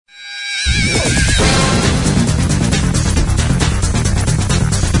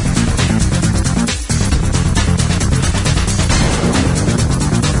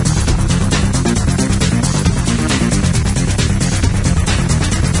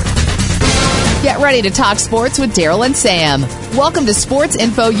ready to talk sports with Daryl and Sam. Welcome to Sports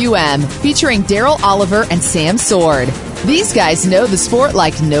Info UM, featuring Daryl Oliver and Sam Sword. These guys know the sport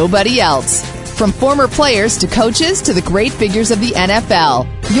like nobody else. From former players to coaches to the great figures of the NFL,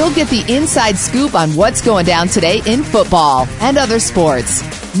 you'll get the inside scoop on what's going down today in football and other sports.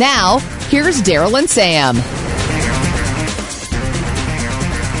 Now, here's Daryl and Sam.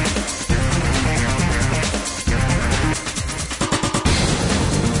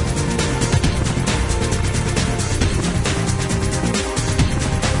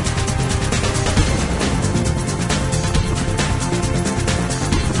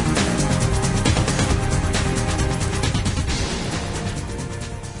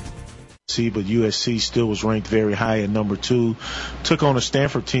 But USC still was ranked very high at number 2. Took on a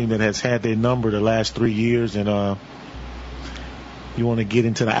Stanford team that has had their number the last 3 years, and you want to get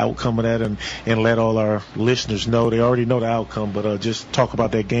into the outcome of that and let all our listeners know. They already know the outcome, but just talk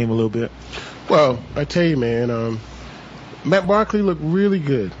about that game a little bit. Well, I tell you, man, Matt Barkley looked really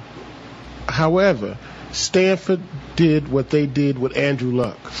good. However, Stanford did what they did with Andrew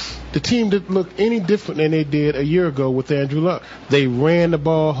Luck. The team didn't look any different than they did a year ago with Andrew Luck. They ran the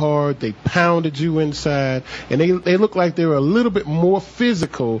ball hard, they pounded you inside, and they looked like they were a little bit more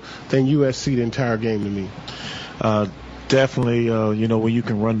physical than USC the entire game to me. Definitely, when you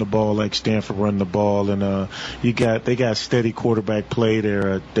can run the ball like Stanford run the ball, and they got steady quarterback play.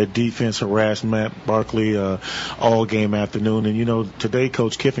 Their defense harassed Matt Barkley all game afternoon. And today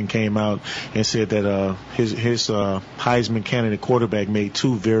Coach Kiffin came out and said that his Heisman candidate quarterback made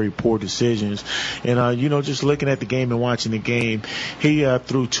 2 very poor decisions. And just looking at the game and watching the game, he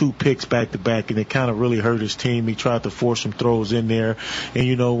threw 2 picks back to back, and it kind of really hurt his team. He tried to force some throws in there,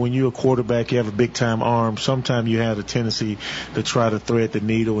 and when you're a quarterback, you have a big time arm. Sometimes you have a tendency to try to thread the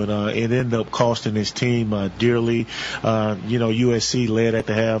needle, and it ended up costing his team dearly. USC led at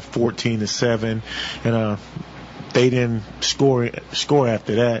the half 14-7, and they didn't score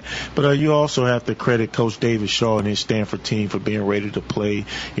after that. But you also have to credit Coach David Shaw and his Stanford team for being ready to play.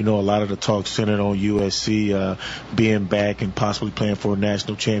 A lot of the talk centered on USC being back and possibly playing for a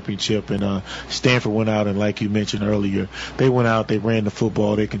national championship. And Stanford went out, and like you mentioned earlier, they went out, they ran the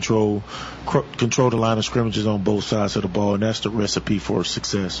football, they controlled the line of scrimmages on both sides of the ball, and that's the recipe for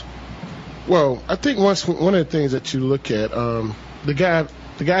success. Well, I think one of the things that you look at, the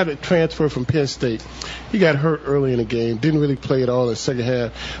guy that transferred from Penn State, he got hurt early in the game, didn't really play at all in the second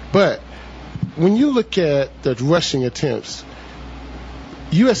half. But when you look at the rushing attempts,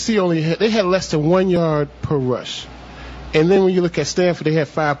 USC they had less than 1 yard per rush. And then when you look at Stanford, they had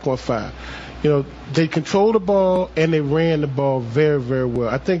 5.5. They controlled the ball and they ran the ball very, very well.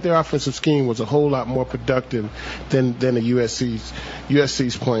 I think their offensive scheme was a whole lot more productive than the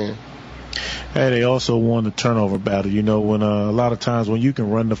USC's plan. And they also won the turnover battle. When a lot of times when you can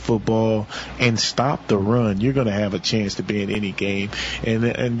run the football and stop the run, you're going to have a chance to be in any game. And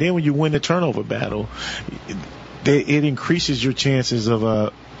then when you win the turnover battle, it increases your chances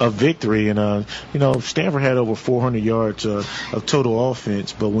of victory. And Stanford had over 400 yards of total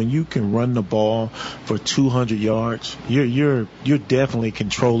offense, but when you can run the ball for 200 yards, you're definitely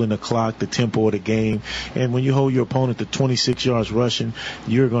controlling the clock, the tempo of the game. And when you hold your opponent to 26 yards rushing,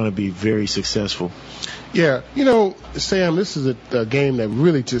 you're going to be very successful. Yeah, Sam, this is a game that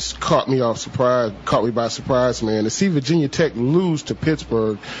really just caught me by surprise, man. To see Virginia Tech lose to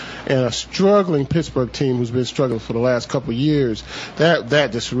Pittsburgh, and a struggling Pittsburgh team who's been struggling for the last couple of years,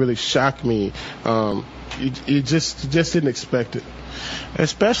 that just really shocked me. You just didn't expect it.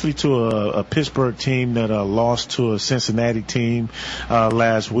 Especially to a Pittsburgh team that lost to a Cincinnati team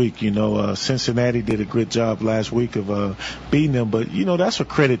last week. Cincinnati did a good job last week of beating them, but that's a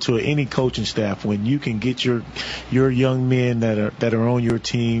credit to any coaching staff when you can get your young men that are on your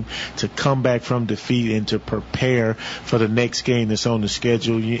team to come back from defeat and to prepare for the next game that's on the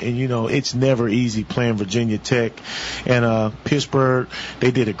schedule. And it's never easy playing Virginia Tech and Pittsburgh.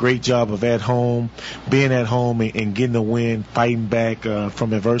 They did a great job of being at home and getting the win, fighting back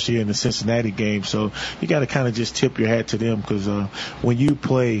from adversity in the Cincinnati game. So you got to kind of just tip your hat to them, because when you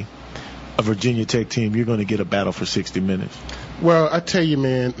play a Virginia Tech team, you're going to get a battle for 60 minutes. Well, I tell you,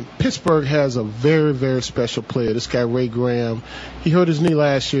 man, Pittsburgh has a very, very special player. This guy, Ray Graham, he hurt his knee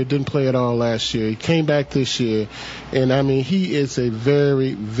last year, didn't play at all last year. He came back this year, and I mean, he is a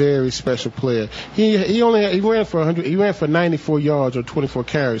very, very special player. He ran for 100. He ran for 94 yards or 24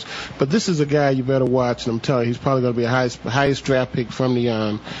 carries. But this is a guy you better watch, and I'm telling you, he's probably going to be a highest draft pick from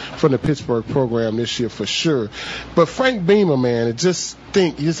the Pittsburgh program this year for sure. But Frank Beamer, man, I just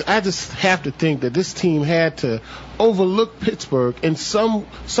have to think that this team had to overlook Pittsburgh in some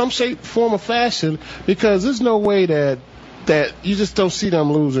shape, form, or fashion, because there's no way that that you just don't see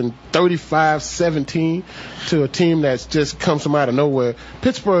them losing 35-17 to a team that's just comes from out of nowhere.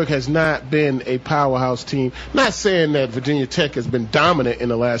 Pittsburgh has not been a powerhouse team. Not saying that Virginia Tech has been dominant in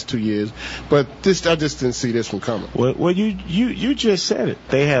the last 2 years, but I just didn't see this one coming. Well, you just said it.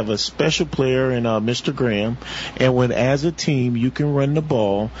 They have a special player in Mr. Graham, and when as a team you can run the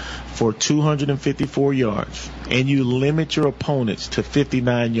ball for 254 yards and you limit your opponents to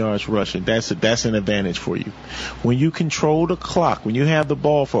 59 yards rushing, that's an advantage for you. When you control the clock, when you have the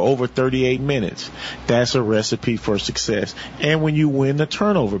ball for over 38 minutes, that's a recipe for success. And when you win the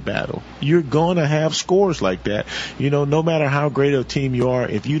turnover battle, you're going to have scores like that. No matter how great of a team you are,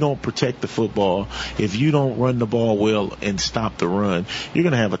 if you don't protect the football, if you don't run the ball well and stop the run, you're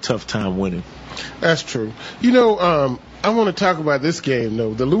going to have a tough time winning. That's true. I want to talk about this game,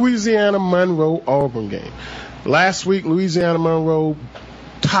 though, the Louisiana-Monroe-Auburn game. Last week, Louisiana-Monroe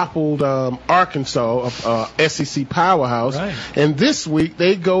toppled Arkansas, SEC powerhouse, right. And this week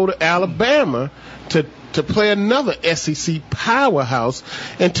they go to Alabama to play another SEC powerhouse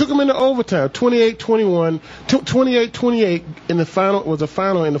and took them into overtime, 28-21, 28-28 in the final, was the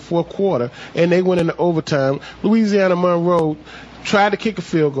final in the fourth quarter, and they went into overtime. Louisiana-Monroe tried to kick a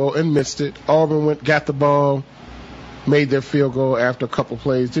field goal and missed it. Auburn got the ball, made their field goal after a couple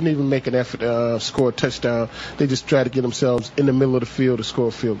plays, didn't even make an effort to score a touchdown. They just tried to get themselves in the middle of the field to score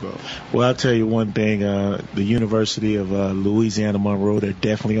a field goal. Well, I'll tell you one thing. The University of Louisiana-Monroe, they're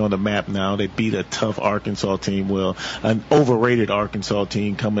definitely on the map now. They beat a tough Arkansas team, an overrated Arkansas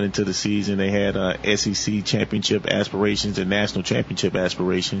team coming into the season. They had SEC championship aspirations and national championship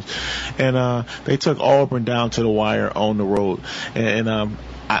aspirations. And they took Auburn down to the wire on the road. And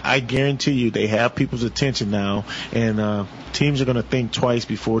I guarantee you they have people's attention now, and teams are going to think twice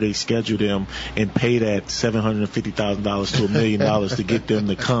before they schedule them and pay that $750,000 to $1 million to get them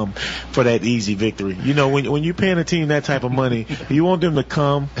to come for that easy victory. When you're paying a team that type of money, you want them to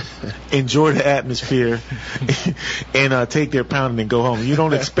come, enjoy the atmosphere, and take their pounding and go home. You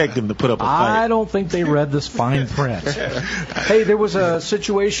don't expect them to put up a fight. I don't think they read this fine print. Hey, there was a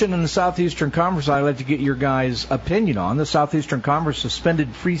situation in the Southeastern Conference I'd like to get your guys' opinion on. The Southeastern Conference suspended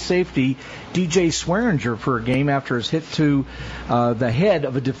free safety DJ Swearinger for a game after his hit to the head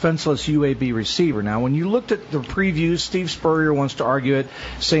of a defenseless UAB receiver. Now, when you looked at the preview, Steve Spurrier wants to argue it,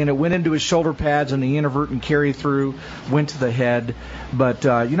 saying it went into his shoulder pads and the inadvertent carry through went to the head. But,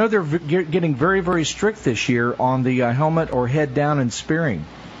 they're getting very, very strict this year on the helmet or head down and spearing.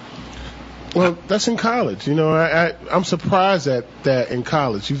 Well, that's in college. I'm surprised at that in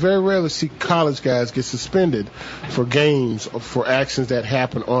college. You very rarely see college guys get suspended for games or for actions that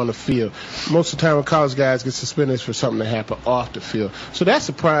happen on the field. Most of the time when college guys get suspended, it's for something that happened off the field. So that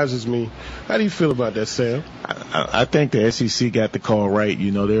surprises me. How do you feel about that, Sam? I think the SEC got the call right.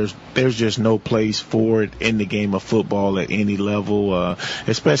 There's just no place for it in the game of football at any level,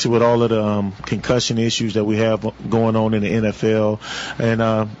 especially with all of the concussion issues that we have going on in the NFL.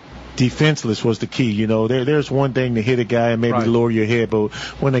 And defenseless was the key. There's one thing to hit a guy and maybe lower your head, but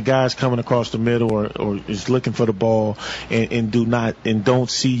when a guy's coming across the middle or is looking for the ball and don't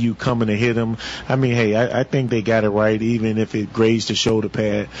see you coming to hit him, I think they got it right, even if it grazed the shoulder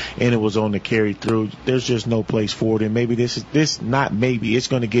pad and it was on the carry through. There's just no place for it, and maybe it's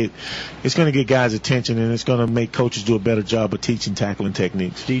going to get guys' attention, and it's going to make coaches do a better job of teaching tackling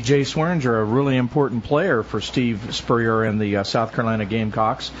techniques. DJ Swearinger, a really important player for Steve Spurrier and the South Carolina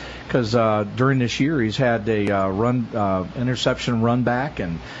Gamecocks, because during this year he's had a interception run back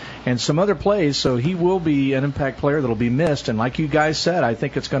and some other plays, so he will be an impact player that will be missed. And like you guys said, I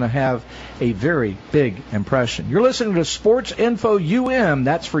think it's going to have a very big impression. You're listening to Sports Info UM.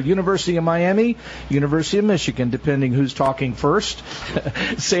 That's for University of Miami, University of Michigan, depending who's talking first.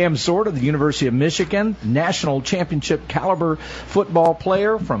 Sam Sword of the University of Michigan, national championship caliber football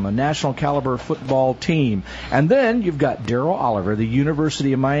player from a national caliber football team. And then you've got Daryl Oliver, the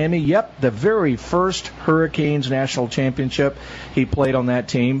University of Miami. Yep, the very first Hurricanes national championship. He played on that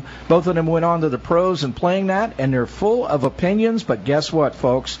team. Both of them went on to the pros and playing that, and they're full of opinions. But guess what,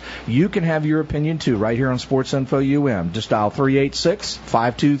 folks? You can have your opinion, too, right here on Sports Info UM. Just dial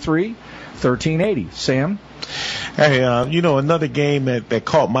 386-523-1380. Sam? Hey, another game that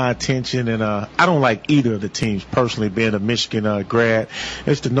caught my attention, and I don't like either of the teams personally, being a Michigan grad.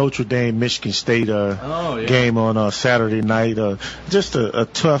 It's the Notre Dame Michigan State game on Saturday night. Just a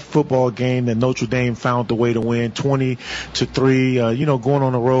tough football game that Notre Dame found the way to win, 20-3. Going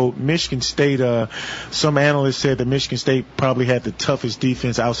on the road, Michigan State. Some analysts said that Michigan State probably had the toughest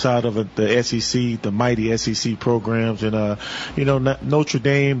defense outside of the SEC, the mighty SEC programs, and Notre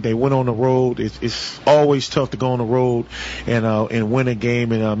Dame. They went on the road. It's always tough to go on the road and win a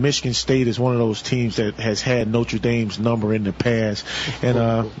game. And Michigan State is one of those teams that has had Notre Dame's number in the past.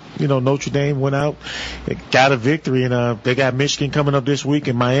 And Notre Dame went out, got a victory, and they got Michigan coming up this week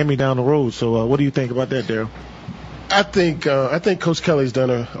and Miami down the road. So what do you think about that, Daryl? I think Coach Kelly's done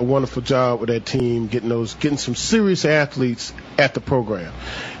a wonderful job with that team, getting some serious athletes at the program.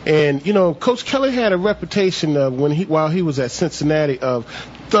 And Coach Kelly had a reputation of while he was at Cincinnati of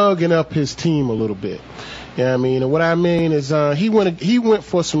thugging up his team a little bit. Yeah, I mean, and what I mean is he went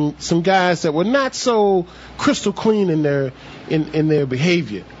for some guys that were not so crystal clean in their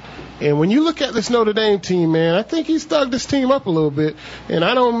behavior. And when you look at this Notre Dame team, man, I think he's thugged this team up a little bit. And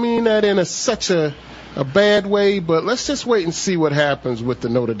I don't mean that in such a bad way, but let's just wait and see what happens with the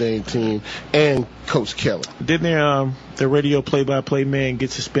Notre Dame team and Coach Kelly. Didn't their radio play-by-play man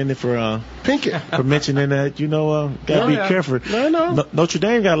get suspended for Pinkett for mentioning that? Gotta be careful. No. Notre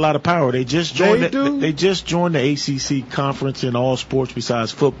Dame got a lot of power. They just joined. They just joined the ACC conference in all sports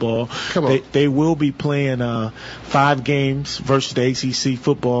besides football. Come on. They will be playing 5 games versus the ACC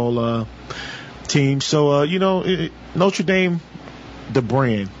football team. So Notre Dame, the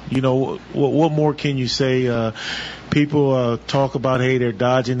brand. What more can you say? People talk about, hey, they're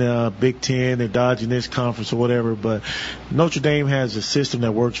dodging the Big Ten, they're dodging this conference or whatever, but Notre Dame has a system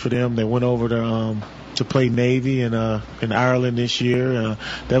that works for them. They went over to play Navy in Ireland this year.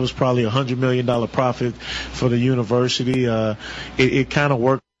 That was probably $100 million profit for the university. It kind of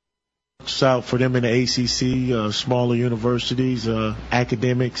worked out for them in the ACC, smaller universities.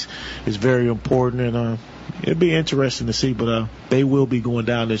 Academics is very important, and it'd be interesting to see, but they will be going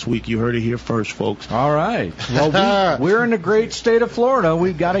down this week. You heard it here first, folks. All right. Well, we're in the great state of Florida.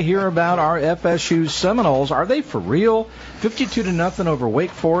 We've got to hear about our FSU Seminoles. Are they for real? 52-0 over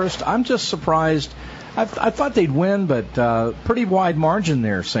Wake Forest. I'm just surprised. I thought they'd win, but pretty wide margin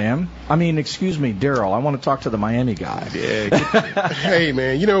there, Sam. Excuse me, Daryl. I want to talk to the Miami guy. Yeah. Hey,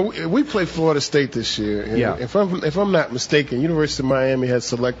 man, we played Florida State this year. And yeah. If I'm not mistaken, University of Miami has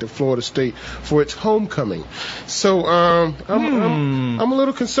selected Florida State for its homecoming. So I'm a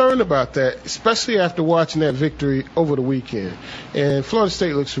little concerned about that, especially after watching that victory over the weekend. And Florida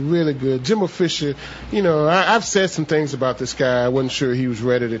State looks really good. Jimbo Fisher, I've said some things about this guy. I wasn't sure he was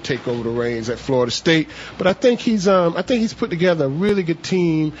ready to take over the reins at Florida State. But I think he's put together a really good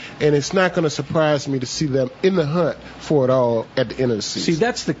team, and it's not going to surprise me to see them in the hunt for it all at the end of the season. See,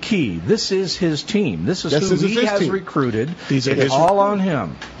 that's the key. This is his team. This is who he has recruited. It's all on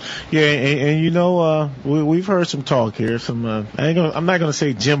him. Yeah, and we've heard some talk here. I'm not going to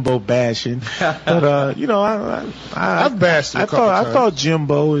say Jimbo bashing, but I've bashed him. I thought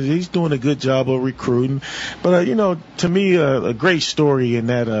Jimbo he's doing a good job of recruiting, but to me a great story in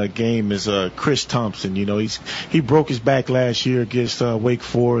that game is Chris Thompson. He broke his back last year against Wake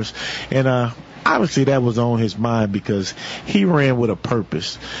Forest, and obviously that was on his mind because he ran with a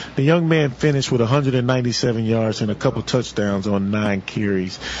purpose. The young man finished with 197 yards and a couple touchdowns on 9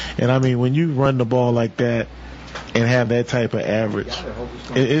 carries. And when you run the ball like that and have that type of average,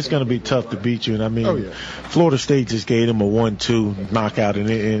 it's going to be tough to beat you. And Florida State just gave him a 1-2 knockout, and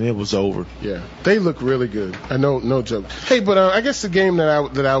it was over. Yeah, they look really good. I know, no joke. Hey, but I guess the game that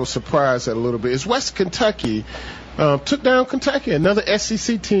I was surprised at a little bit is West Kentucky. Took down Kentucky, another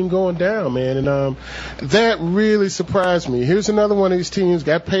SEC team going down, man, and that really surprised me. Here's another one of these teams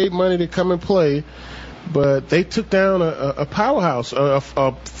got paid money to come and play, but they took down a powerhouse, a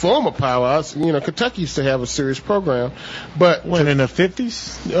former powerhouse. Kentucky used to have a serious program, but when in the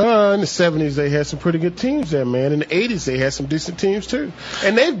 50s, in the 70s they had some pretty good teams there, man. In the 80s they had some decent teams too,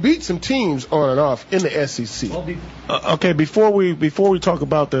 and they've beat some teams on and off in the SEC. Okay, before we talk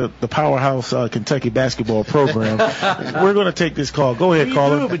about the powerhouse Kentucky basketball program, we're going to take this call. Go ahead,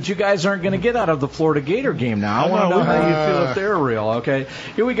 caller. But you guys aren't going to get out of the Florida Gator game now. I want to know how you feel if they're real. Okay,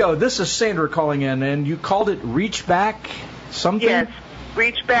 here we go. This is Sandra calling in, and you called it Reach Back something? Yes,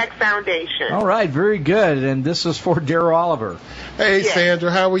 Reach Back Foundation. All right, very good. And this is for Darryl Oliver. Hey, yes.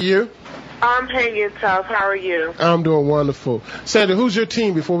 Sandra, how are you? I'm hanging tough. How are you? I'm doing wonderful. Sandra, who's your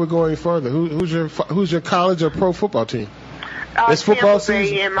team before we go any further? Who's your college or pro football team? It's football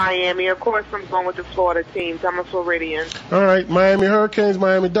season in Miami. Of course, I'm going with the Florida teams. I'm a Floridian. All right, Miami Hurricanes,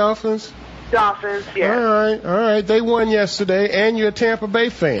 Miami Dolphins. Dolphins, yes. All right. They won yesterday, and you're a Tampa Bay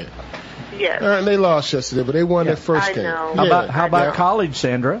fan. Yes. And they lost yesterday, but they won their first game. I know. How about college,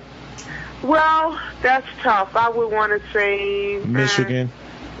 Sandra? Well, that's tough. I would want to say Michigan.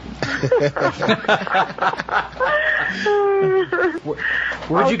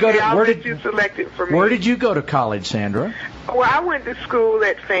 Where'd you go to? You selected for me. Where did you go to college, Sandra? Well, I went to school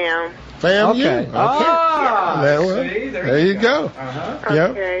at FAM. FAMU. Okay. See, there you go.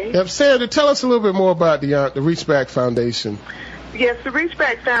 Okay. Yep. Sandra, tell us a little bit more about the Reach Back Foundation. Yes, the Reach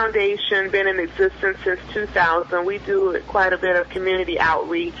Back Foundation been in existence since 2000. We do quite a bit of community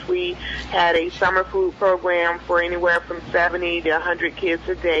outreach. We had a summer food program for anywhere from 70 to 100 kids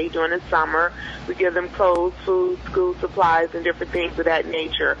a day during the summer. We give them clothes, food, school supplies, and different things of that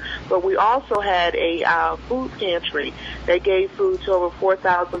nature. But we also had a food pantry that gave food to over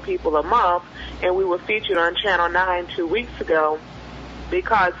 4,000 people a month, and we were featured on Channel 9 2 weeks ago,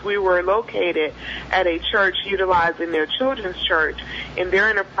 because we were located at a church utilizing their children's church, and they're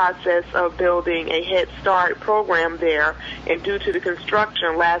in the process of building a Head Start program there, and due to the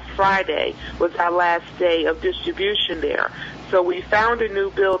construction, last Friday was our last day of distribution there. So we found a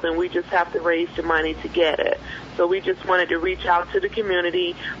new building. We just have to raise the money to get it. So we just wanted to reach out to the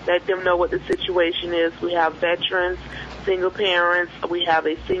community, let them know what the situation is. We have veterans, single parents. We have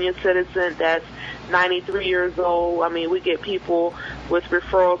a senior citizen that's 93 years old. I mean, we get people with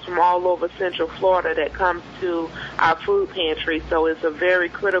referrals from all over Central Florida that comes to our food pantry. So it's a very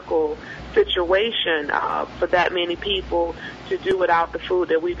critical situation for that many people to do without the food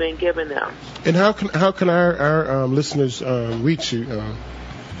that we've been giving them. And how can our listeners reach you?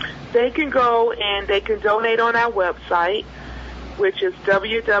 They can go and they can donate on our website, which is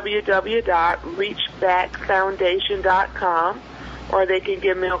www.reachbackfoundation.com, or they can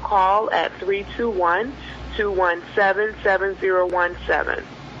give me a call at 321-217-7017.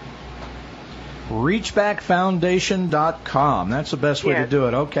 Reachbackfoundation.com. That's the best way to do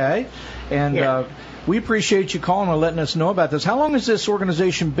it. Okay. And we appreciate you calling and letting us know about this. How long has this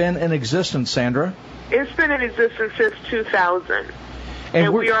organization been in existence, Sandra? It's been in existence since 2000.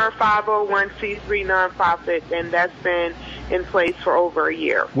 And we are a 501c3 nonprofit, and that's been in place for over a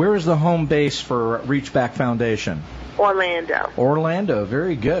year. Where is the home base for Reachback Foundation? Orlando.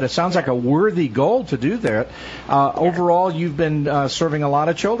 Very good. It sounds like a worthy goal to do that. Overall, you've been serving a lot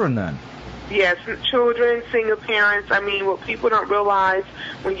of children then. Yes, children, single parents. I mean, what people don't realize,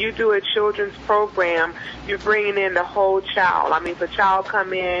 when you do a children's program, you're bringing in the whole child. I mean, if a child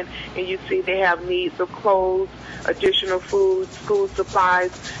come in and you see they have needs of clothes, additional food, school supplies,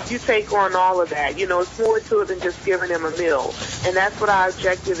 you take on all of that. You know, it's more to it than just giving them a meal. And that's what our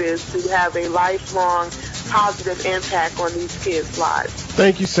objective is, to have a lifelong positive impact on these kids' lives.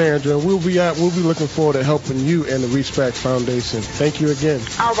 Thank you, Sandra. We'll be looking forward to helping you and the Reach Back Foundation. Thank you again.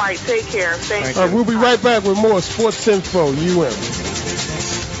 All right, take care. Thank you. We'll be right back with more Sports Info UM.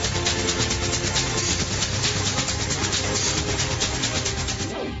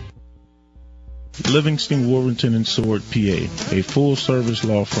 Livingston, Warrington & Sword, PA, a full-service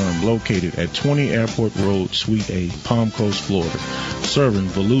law firm located at 20 Airport Road, Suite A, Palm Coast, Florida, serving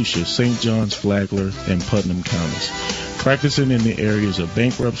Volusia, St. John's, Flagler, and Putnam counties. Practicing in the areas of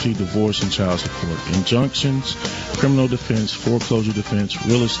bankruptcy, divorce, and child support, injunctions, criminal defense, foreclosure defense,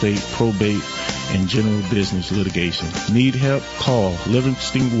 real estate, probate, and general business litigation. Need help? Call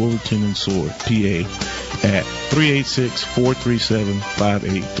Livingston, Warrington & Sword, PA, at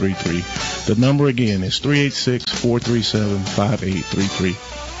 386-437-5833. The number again is 386-437-5833.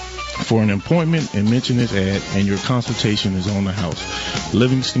 For an appointment, and mention this ad, and your consultation is on the house.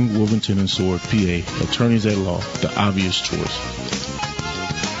 Livingston, Warrington & Sword, PA. Attorneys at law, the obvious choice.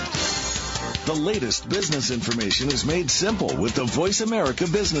 The latest business information is made simple with the Voice America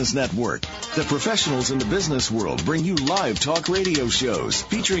Business Network. The professionals in the business world bring you live talk radio shows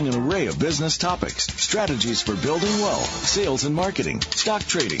featuring an array of business topics, strategies for building wealth, sales and marketing, stock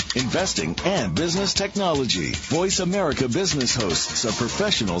trading, investing, and business technology. Voice America Business hosts are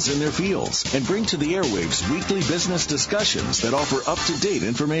professionals in their fields and bring to the airwaves weekly business discussions that offer up-to-date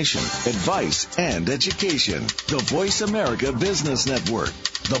information, advice, and education. The Voice America Business Network.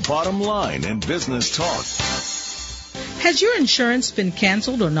 The bottom line in business talk. Has your insurance been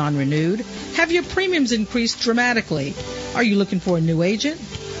canceled or non-renewed? Have your premiums increased dramatically? Are you looking for a new agent?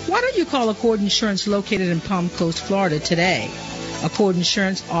 Why don't you call Accord Insurance located in Palm Coast, Florida today? Accord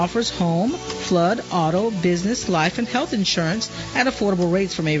Insurance offers home, flood, auto, business, life, and health insurance at affordable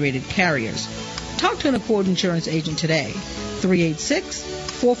rates from A-rated carriers. Talk to an Accord Insurance agent today.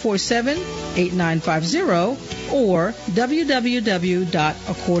 386-447-8950 or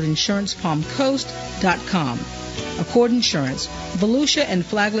www.accordinsurancepalmcoast.com. Accord Insurance, Volusia and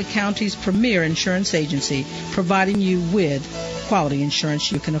Flagler County's premier insurance agency, providing you with quality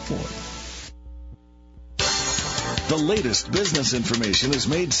insurance you can afford. The latest business information is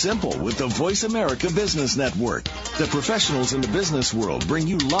made simple with the Voice America Business Network. The professionals in the business world bring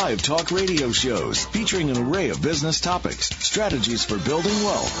you live talk radio shows featuring an array of business topics, strategies for building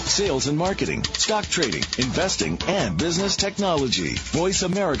wealth, sales and marketing, stock trading, investing, and business technology. Voice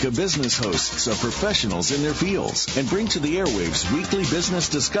America Business hosts are professionals in their fields and bring to the airwaves weekly business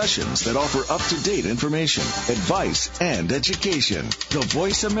discussions that offer up-to-date information, advice, and education. The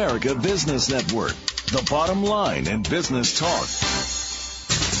Voice America Business Network. The bottom line in business talk.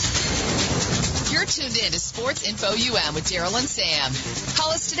 You're tuned in to Sports Info UM with Daryl and Sam.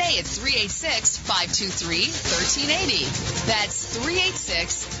 Call us today at 386-523-1380. That's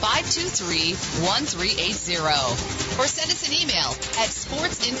 386-523-1380. Or send us an email at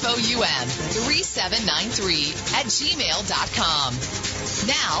sportsinfoum3793@gmail.com.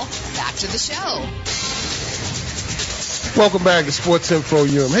 Now, back to the show. Welcome back to Sports Info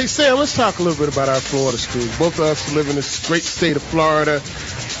UM. Hey, Sam, let's talk a little bit about our Florida schools. Both of us live in this great state of Florida.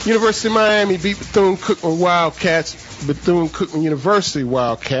 University of Miami beat Bethune-Cookman Wildcats, Bethune-Cookman University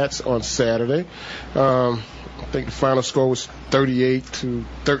Wildcats on Saturday. I think the final score was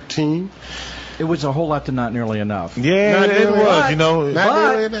 38-13. It was a whole lot to not nearly enough. Yeah, it was. You know,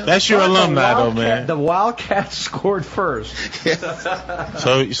 that's your alumni, though, man. The Wildcats scored first.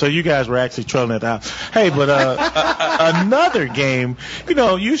 So you guys were actually trolling it out. Hey, but another game,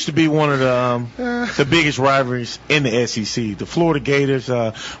 used to be one of the biggest rivalries in the SEC. The Florida Gators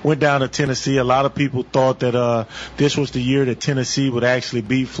went down to Tennessee. A lot of people thought that this was the year that Tennessee would actually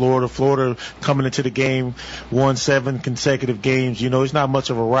beat Florida. Florida coming into the game won 7 consecutive games. It's not much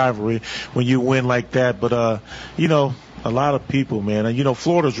of a rivalry when you win like that, but a lot of people, man,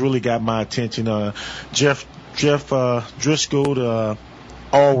 Florida's really got my attention. Jeff Driscoll, the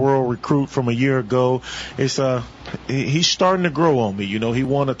all-world recruit from a year ago, he's starting to grow on me. He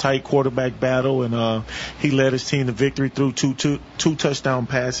won a tight quarterback battle, and he led his team to victory through two touchdown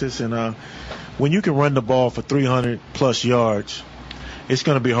passes. And when you can run the ball for 300 plus yards, it's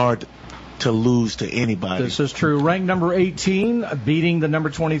going to be hard to lose to anybody. This is true. Ranked number 18, beating the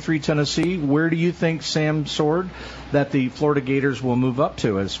number 23 Tennessee. Where do you think, Sam Sword, that the Florida Gators will move up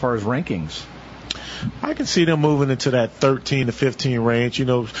to as far as rankings? I can see them moving into that 13 to 15 range.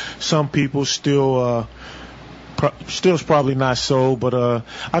 Some people still's probably not so, but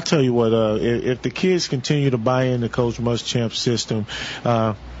I'll tell you what, if the kids continue to buy into Coach Muschamp's system,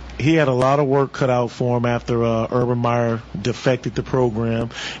 he had a lot of work cut out for him after Urban Meyer defected the program,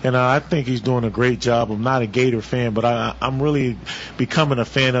 and I think he's doing a great job. I'm not a Gator fan, but I'm really becoming a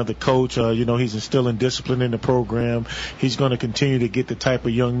fan of the coach. He's instilling discipline in the program. He's going to continue to get the type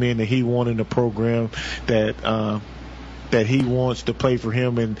of young men that he wants in the program, that he wants to play for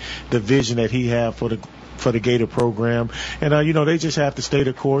him, and the vision that he has for the Gator program. And they just have to stay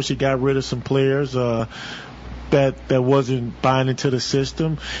the course. He got rid of some players that wasn't buying into the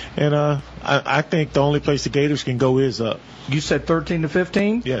system, and I think the only place the Gators can go is up. You said 13 to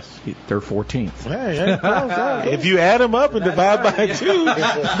 15? Yes. They're 14th. Hey, if you add them up and divide by 2,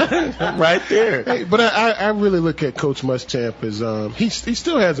 right there. Hey, but I really look at Coach Muschamp as he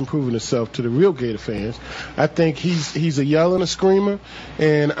still hasn't proven himself to the real Gator fans. I think he's a yell and a screamer,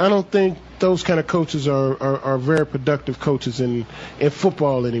 and I don't think those kind of coaches are very productive coaches in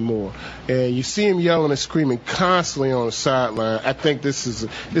football anymore. And you see him yelling and screaming constantly on the sideline. I think this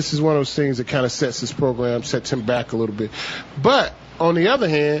is one of those things that kind of sets his program, sets him back a little bit. But on the other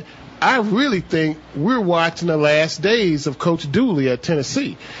hand, I really think we're watching the last days of Coach Dooley at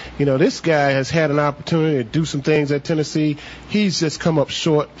Tennessee. This guy has had an opportunity to do some things at Tennessee. He's just come up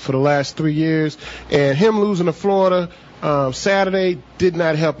short for the last 3 years. And him losing to Florida Saturday did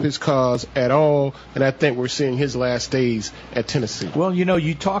not help his cause at all, and I think we're seeing his last days at Tennessee. Well,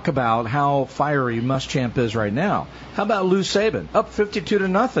 you talk about how fiery Muschamp is right now. How about Lou Saban? Up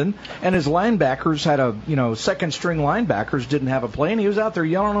 52-0, and his linebackers had second-string linebackers didn't have a play, and he was out there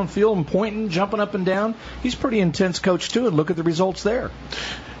yelling on the field and pointing, jumping up and down. He's a pretty intense coach, too, and look at the results there.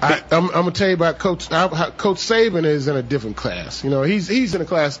 I'm going to tell you about Coach Saban is in a different class. He's in a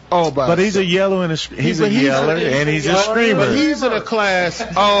class all by himself. But he's a yeller and he's a yeller and he's a screamer. But he's in a class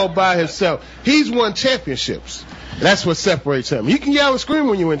all by himself. He's won championships. That's what separates him. You can yell and scream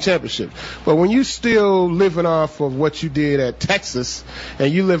when you win championships, but when you still living off of what you did at Texas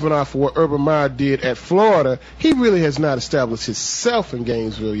and you living off of what Urban Meyer did at Florida, he really has not established himself in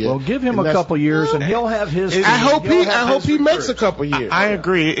Gainesville yet. Well, give him a couple years and he'll have his. I hope he makes a couple years. I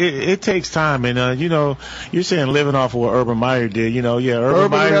agree. It takes time, and you're saying living off of what Urban Meyer did.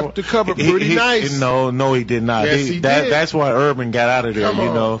 Urban Meyer left the cupboard pretty nice. No, he did not. Yes, he did. That's why Urban got out of there.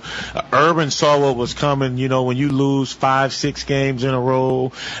 Urban saw what was coming. When you lose 5-6 games in a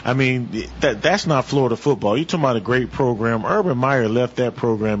row. I mean, that's not Florida football. You're talking about a great program. Urban Meyer left that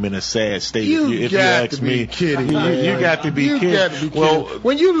program in a sad state. If you ask me, you got to be kidding. Well,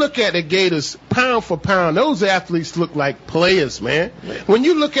 when you look at the Gators pound for pound, those athletes look like players, man. When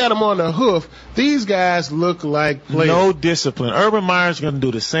you look at them on the hoof, these guys look like players. No discipline. Urban Meyer's going to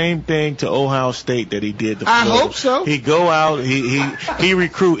do the same thing to Ohio State that he did to Florida. I hope so. He go out, he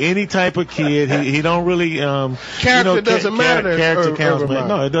recruit any type of kid. He don't really character doesn't matter. Character counts, man.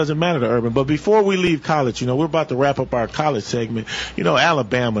 No, it doesn't matter to Urban. But before we leave college, we're about to wrap up our college segment.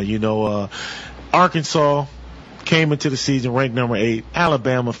 Alabama, Arkansas came into the season ranked number 8.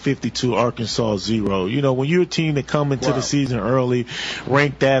 Alabama 52, Arkansas 0. When you're a team that come into the season early,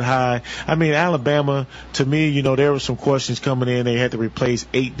 ranked that high. I mean, Alabama, to me, there were some questions coming in. They had to replace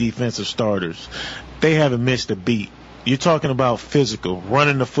 8 defensive starters. They haven't missed a beat. You're talking about physical,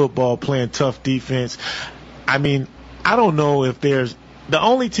 running the football, playing tough defense. I mean, I don't know if there's the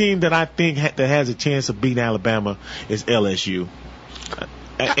only team that I think that has a chance of beating Alabama is LSU.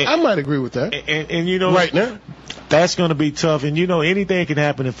 I might agree with that. And right now, that's going to be tough. And anything can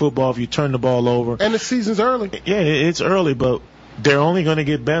happen in football if you turn the ball over. And the season's early. Yeah, it's early, but they're only going to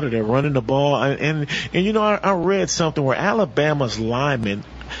get better. They're running the ball. And I read something where Alabama's linemen,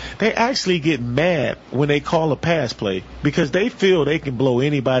 they actually get mad when they call a pass play because they feel they can blow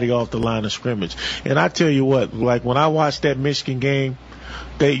anybody off the line of scrimmage. And I tell you what, like when I watched that Michigan game,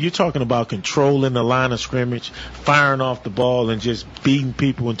 you're talking about controlling the line of scrimmage, firing off the ball, and just beating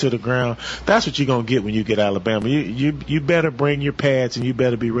people into the ground. That's what you're going to get when you get Alabama. You better bring your pads, and you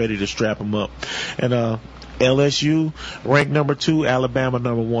better be ready to strap them up. And LSU ranked number 2, Alabama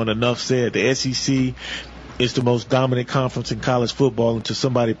number 1. Enough said. The SEC is the most dominant conference in college football until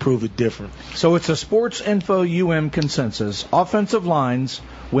somebody prove it different. So it's a Sports Info consensus. Offensive lines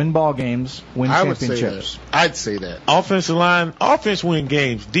win ball games, win championships. I'd say that. Offensive line, offense win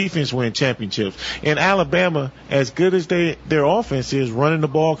games, defense win championships. In Alabama, as good as their offense is, running the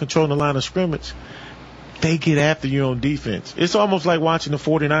ball, controlling the line of scrimmage, they get after you on defense. It's almost like watching the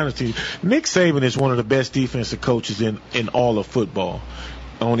 49ers team. Nick Saban is one of the best defensive coaches in all of football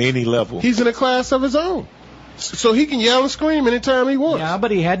on any level. He's in a class of his own. So he can yell and scream anytime he wants. Yeah,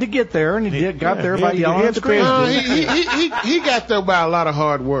 but he had to get there, and he got there by yelling and screaming. He got there by a lot of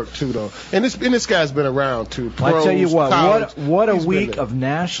hard work, too, though. And this guy's been around, too. Pros, I tell you what a week of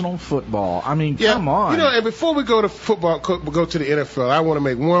national football. I mean, come on. And before we go to football, go to the NFL, I want to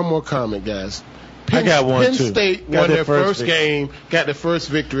make one more comment, guys. I got one Penn too. State won their first game, got the first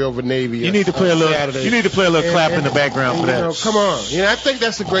victory over Navy. You need to play a little clap in the background for that. Come on, I think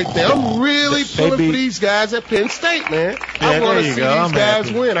that's a great thing. I'm really pulling for these guys at Penn State, man. I want to see these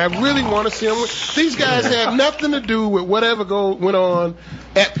guys win. I really want to see them win. These guys have nothing to do with whatever went on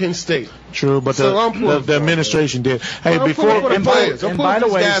at Penn State. True, but the administration did. Hey, by the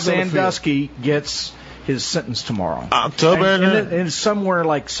way, Sandusky gets his sentence tomorrow. October, and somewhere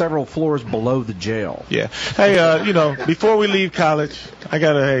like several floors below the jail. Yeah. Hey, before we leave college, I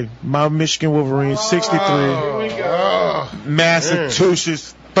got my Michigan Wolverines 63,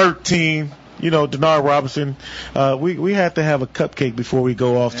 Massachusetts 13. Denard Robinson. We have to have a cupcake before we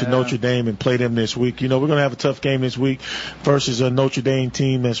go off to Notre Dame and play them this week. We're going to have a tough game this week versus a Notre Dame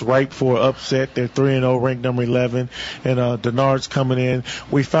team that's ripe for upset. They're 3-0, ranked number 11, and Denard's coming in.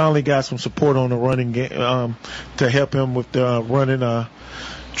 We finally got some support on the running game to help him with the running.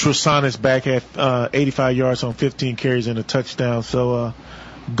 Trusanis back at 85 yards on 15 carries and a touchdown. So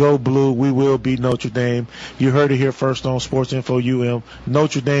go blue. We will beat Notre Dame. You heard it here first on Sports Info UM.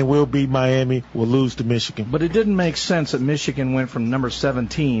 Notre Dame will beat Miami. We'll lose to Michigan. But it didn't make sense that Michigan went from number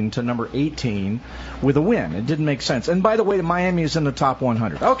 17 to number 18 with a win. It didn't make sense. And by the way, Miami is in the top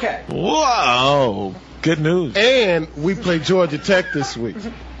 100. Okay. Whoa. Good news. And we play Georgia Tech this week.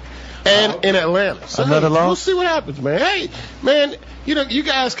 And in Atlanta. So another loss? We'll see what happens, man. Hey, man, you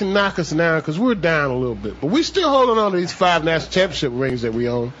guys can knock us down because we're down a little bit. But we still holding on to these 5 national championship rings that we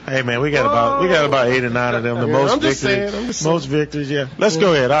own. Hey, man, we got about 8 or 9 of them. The most victories. Most victories, yeah. Let's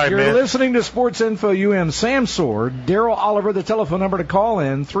go ahead. All right, You're listening to Sports Info UM. Sam Sword, Daryl Oliver, the telephone number to call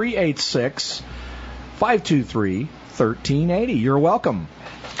in, 386-523-1380. You're welcome.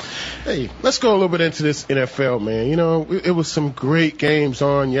 Hey, let's go a little bit into this NFL, man. It was some great games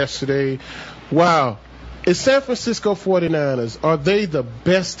on yesterday. Wow. Is San Francisco 49ers, are they the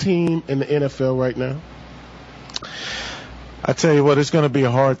best team in the NFL right now? I tell you what, it's going to be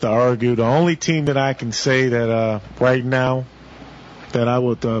hard to argue. The only team that I can say that right now that I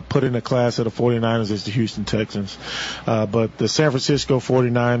would put in the class of the 49ers is the Houston Texans. But the San Francisco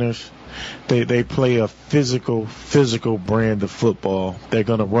 49ers, they play a physical brand of football. They're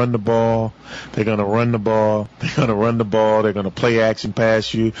going to run the ball. They're going to run the ball. They're going to run the ball. They're going to play action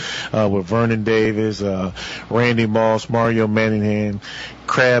pass you with Vernon Davis, Randy Moss, Mario Manningham,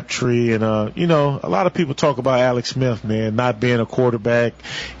 Crabtree, and a lot of people talk about Alex Smith, man, not being a quarterback,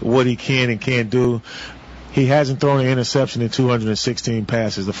 what he can and can't do. He hasn't thrown an interception in 216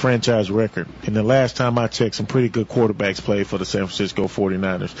 passes, the franchise record. And the last time I checked, some pretty good quarterbacks played for the San Francisco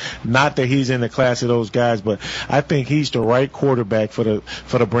 49ers. Not that he's in the class of those guys, but I think he's the right quarterback for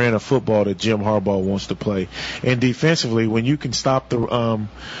the brand of football that Jim Harbaugh wants to play. And defensively, when you can stop the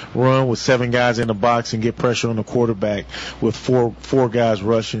run with 7 guys in the box and get pressure on the quarterback with four guys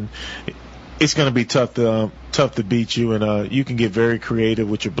rushing, it's going to be tough to beat you, and you can get very creative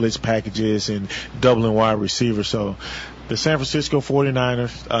with your blitz packages and doubling wide receivers. So the San Francisco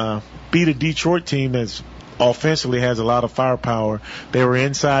 49ers beat a Detroit team that's offensively has a lot of firepower. They were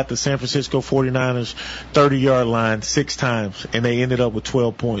inside the San Francisco 49ers 30-yard line 6 times, and they ended up with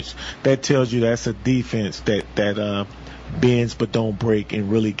 12 points. That tells you that's a defense that bends but don't break and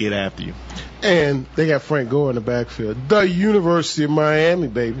really get after you. And they got Frank Gore in the backfield. The University of Miami,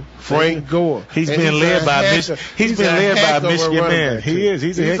 baby. Frank Gore. He's been led by Michigan, man. He is.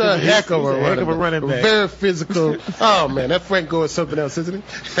 He's a heck of a running back. Very physical. Oh, man, that Frank Gore is something else, isn't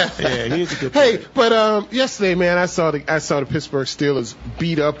he? Yeah, he's a good player. Hey, but yesterday, man, I saw the Pittsburgh Steelers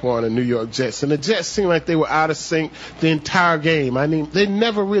beat up on the New York Jets, and the Jets seemed like they were out of sync the entire game. I mean, they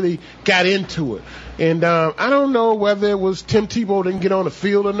never really got into it. And I don't know whether it was Tim Tebow didn't get on the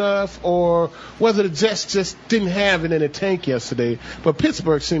field enough or whether the Jets just didn't have it in the tank yesterday. But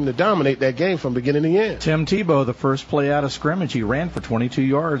Pittsburgh seemed to dominate that game from beginning to end. Tim Tebow, the first play out of scrimmage, he ran for 22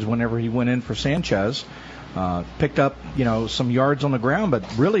 yards whenever he went in for Sanchez. Picked up, some yards on the ground,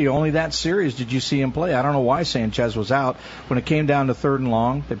 but really only that series did you see him play. I don't know why Sanchez was out. When it came down to 3rd and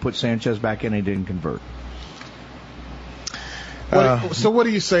long, they put Sanchez back in and he didn't convert. So what are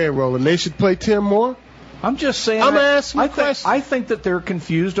you saying, Roland? They should play Tim more? I'm just saying. I'm asking you a question. I think that they're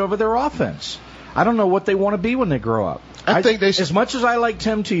confused over their offense. I don't know what they want to be when they grow up. I think they should. As much as I like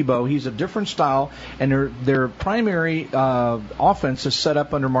Tim Tebow, he's a different style, and their primary offense is set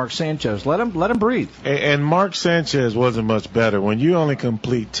up under Mark Sanchez. Let him breathe. And Mark Sanchez wasn't much better. When you only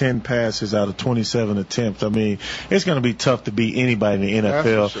complete 10 passes out of 27 attempts, I mean, it's going to be tough to beat anybody in the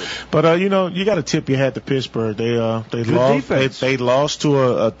NFL. Sure. But you got to tip your hat to Pittsburgh. They lost. They lost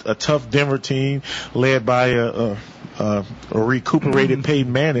to a tough Denver team led by a recuperated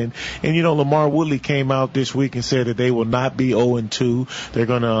Peyton Manning. And, Lamar Woodley came out this week and said that they will not be 0-2. They're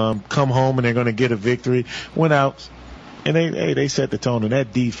going to come home and they're going to get a victory. Went out. And they set the tone. And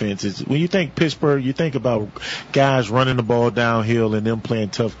that defense is, when you think Pittsburgh, you think about guys running the ball downhill and them playing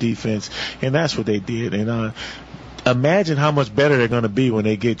tough defense. And that's what they did. And imagine how much better they're going to be when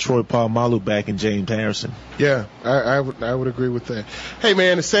they get Troy Polamalu back and James Harrison. Yeah, I would agree with that. Hey,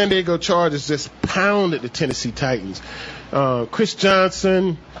 man, the San Diego Chargers just pounded the Tennessee Titans. Chris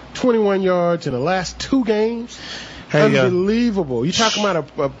Johnson, 21 yards in the last 2 games. Hey, unbelievable. You're talking about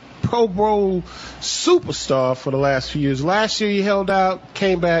a Pro Bowl superstar for the last few years. Last year he held out,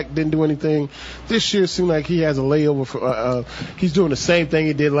 came back, didn't do anything. This year it seemed like he has a layover. He's doing the same thing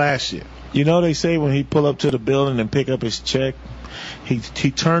he did last year. They say when he pull up to the building and pick up his check, he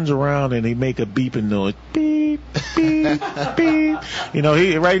turns around and he make a beeping noise. Beep, beep, beep.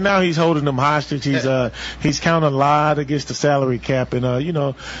 Right now he's holding them hostage. He's counting a lot against the salary cap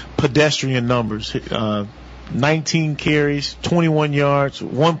and pedestrian numbers. 19 carries, 21 yards,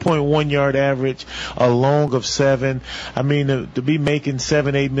 1.1 yard average, a long of 7. I mean, to be making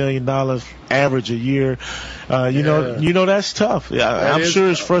 $7-8 million average a year, that's tough. I'm sure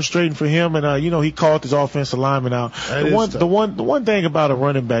it's frustrating for him. And he called his offensive lineman out. The one thing about a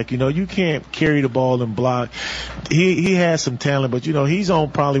running back, you can't carry the ball and block. He has some talent, but he's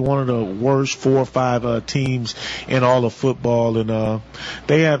on probably one of the worst 4 or 5 teams in all of football, and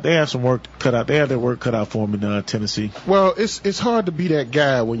they have some work cut out. They have their work cut out for him in Tennessee. Well, it's hard to be that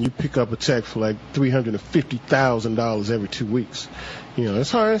guy when you pick up a check for like $350,000 every 2 weeks.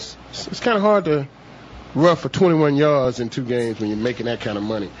 It's hard. It's kind of hard to rough for 21 yards in 2 games when you're making that kind of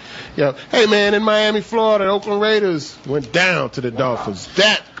money. Hey, man, in Miami, Florida, the Oakland Raiders went down to the Dolphins.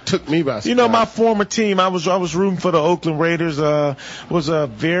 That took me by surprise. My former team, I was rooting for the Oakland Raiders. Was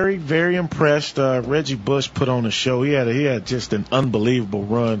very, very impressed. Reggie Bush put on a show. He had just an unbelievable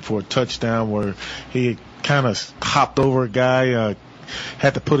run for a touchdown where he kind of hopped over a guy,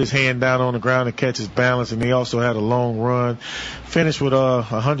 had to put his hand down on the ground and catch his balance, and he also had a long run. Finished with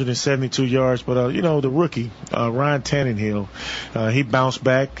 172 yards, but the rookie Ryan Tannehill, he bounced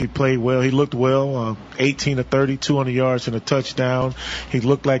back. He played well. He looked well. 18 to 30, 200 yards and a touchdown. He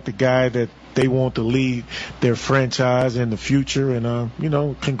looked like the guy that they want to lead their franchise in the future.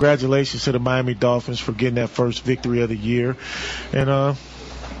 And, congratulations to the Miami Dolphins for getting that first victory of the year. And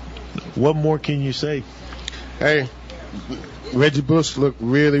what more can you say? Hey, Reggie Bush looked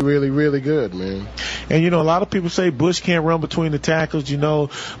really, really, really good, man. And, a lot of people say Bush can't run between the tackles.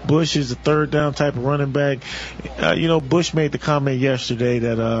 Bush is a third down type of running back. Bush made the comment yesterday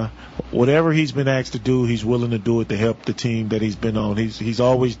that whatever he's been asked to do, he's willing to do it to help the team that he's been on. He's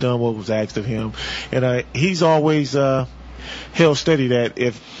always done what was asked of him. And he's always held steady that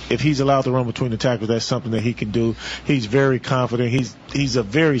if he's allowed to run between the tackles, that's something that he can do. He's very confident. He's a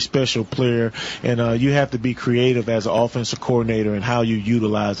very special player, and you have to be creative as an offensive coordinator in how you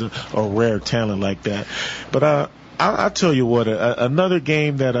utilize a rare talent like that. But I'll tell you what, another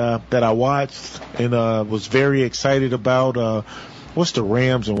game that I watched and was very excited about. What's the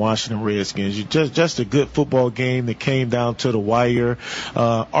Rams and Washington Redskins? Just a good football game that came down to the wire.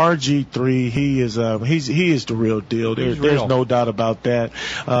 RG3, he is the real deal. There's no doubt about that.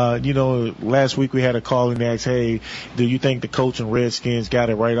 Last week we had a call and asked, hey, do you think the coach and Redskins got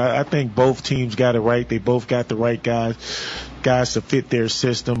it right? I think both teams got it right. They both got the right guys to fit their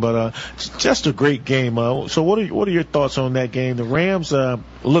system, but just a great game. So what are your thoughts on that game? The Rams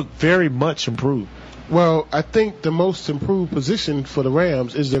look very much improved. Well, I think the most improved position for the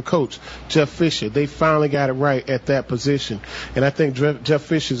Rams is their coach, Jeff Fisher. They finally got it right at that position. And I think Jeff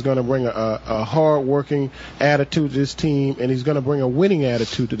Fisher is going to bring a hard-working attitude to this team, and he's going to bring a winning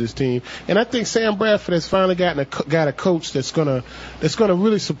attitude to this team. And I think Sam Bradford has finally got a coach that's going to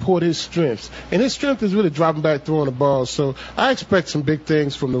really support his strengths. And his strength is really dropping back, throwing the ball. So I expect some big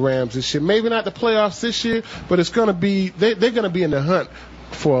things from the Rams this year. Maybe not the playoffs this year, but it's going to be they're going to be in the hunt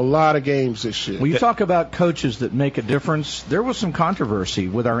for a lot of games this year. Well, you talk about coaches that make a difference. There was some controversy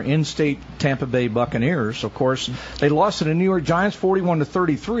with our in-state Tampa Bay Buccaneers. Of course, they lost to the New York Giants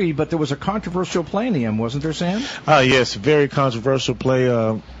 41-33, but there was a controversial play in the end, wasn't there, Sam? Yes, very controversial play.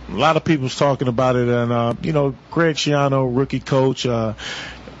 A lot of people's talking about it, and Greg Schiano, rookie coach.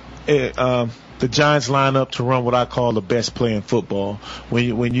 The Giants line up to run what I call the best play in football.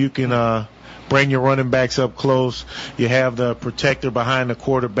 When you can bring your running backs up close. You have the protector behind the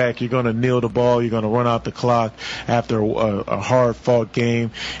quarterback. You're going to kneel the ball. You're going to run out the clock after a hard-fought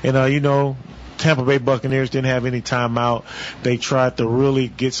game. And, Tampa Bay Buccaneers didn't have any timeout. They tried to really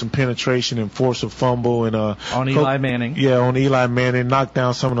get some penetration and force a fumble. And on Eli Manning. Yeah, on Eli Manning, knocked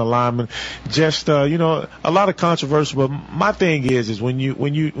down some of the linemen. Just a lot of controversy. But my thing is when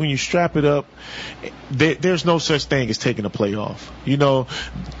you strap it up, there's no such thing as taking a play off.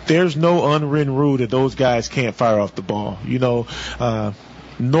 There's no unwritten rule that those guys can't fire off the ball.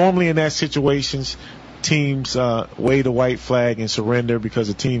 Normally in that situations, teams wave the white flag and surrender because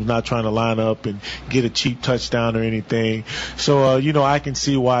the team's not trying to line up and get a cheap touchdown or anything. So, I can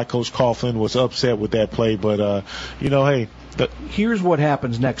see why Coach Coughlin was upset with that play. But, hey. Here's what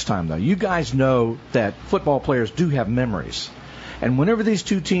happens next time, though. You guys know that football players do have memories. And whenever these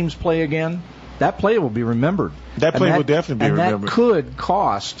two teams play again, that play will be remembered. That play will definitely be remembered. And that could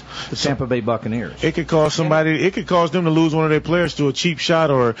cost the Tampa Bay Buccaneers. It could cost somebody. It could cause them to lose one of their players to a cheap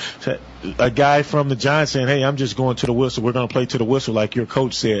shot, or a guy from the Giants saying, "Hey, I'm just going to the whistle. We're going to play to the whistle," like your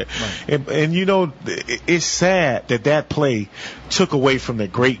coach said. Right. And it's sad that play took away from the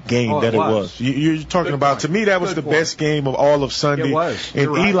great game that it was. You're talking about. To me, that was the best game of all of Sunday. It was.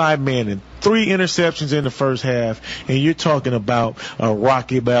 And Eli Manning, 3 interceptions in the first half, and you're talking about a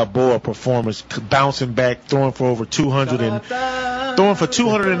Rocky Balboa performance, bouncing back, throwing for over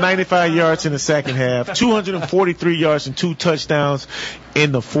 295 yards in the second half, 243 yards and 2 touchdowns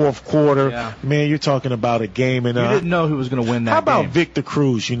in the fourth quarter. Yeah. Man, you're talking about a game. And you didn't know who was going to win that game. How about Victor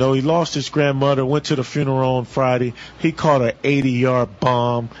Cruz? He lost his grandmother, went to the funeral on Friday. He caught an 80-yard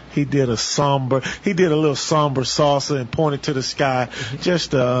bomb. He did a little somber salsa and pointed to the sky.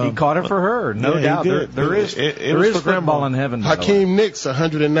 Just he caught it for her, no doubt. There is football in heaven. Hakeem Nicks,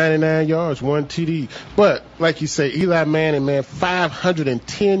 199 yards, 1 TD. But like you say, Eli Manning, man,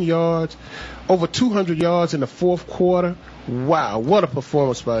 510 yards, over 200 yards in the fourth quarter. Wow, what a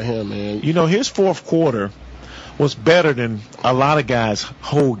performance by him, man. His fourth quarter was better than a lot of guys'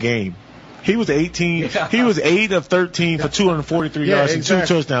 whole game. He was 18. Yeah. He was 8 of 13 for 243 yards and 2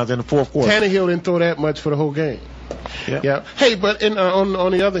 touchdowns in the fourth quarter. Tannehill didn't throw that much for the whole game. Yeah. Hey, but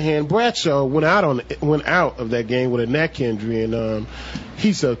on the other hand, Bradshaw went out of that game with a neck injury, and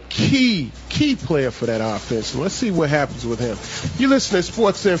he's a key player for that offense. So let's see what happens with him. You listen to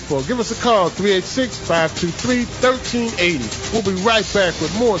Sports Info. Give us a call, 386-523-1380. We'll be right back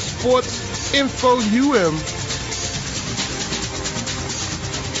with more Sports Info UM.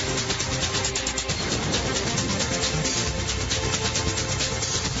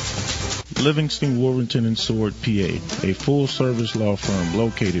 Livingston, Warrington & Sword, PA, a full-service law firm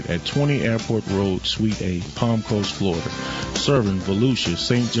located at 20 Airport Road, Suite A, Palm Coast, Florida, serving Volusia,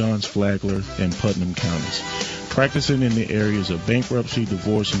 St. John's, Flagler, and Putnam counties. Practicing in the areas of bankruptcy,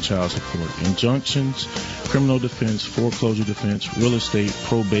 divorce, and child support, injunctions, criminal defense, foreclosure defense, real estate,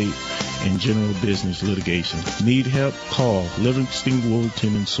 probate, and general business litigation. Need help? Call Livingston,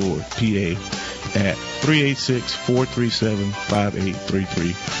 Warrington & Sword, PA, at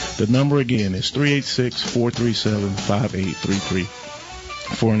 386-437-5833. The number again is 386-437-5833.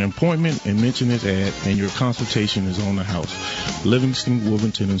 For an appointment and mention this ad, and your consultation is on the house. Livingston,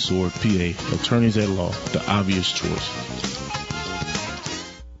 Warrington & Sword, PA. Attorneys at law, the obvious choice.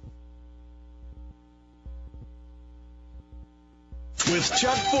 With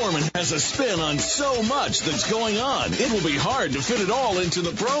Chuck Foreman has a spin on so much that's going on, it will be hard to fit it all into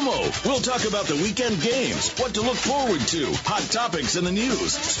the promo. We'll talk about the weekend games, what to look forward to, hot topics in the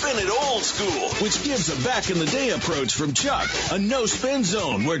news, spin it old school, which gives a back-in-the-day approach from Chuck, a no-spin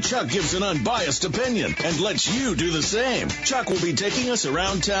zone where Chuck gives an unbiased opinion and lets you do the same. Chuck will be taking us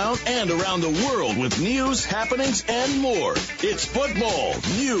around town and around the world with news, happenings, and more. It's football,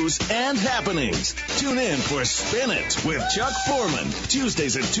 news, and happenings. Tune in for Spin It with Chuck Foreman.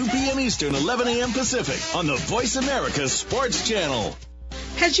 Tuesdays at 2 p.m. Eastern, 11 a.m. Pacific on the Voice America Sports Channel.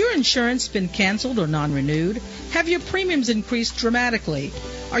 Has your insurance been canceled or non-renewed? Have your premiums increased dramatically?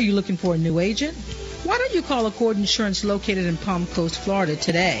 Are you looking for a new agent? Why don't you call Accord Insurance located in Palm Coast, Florida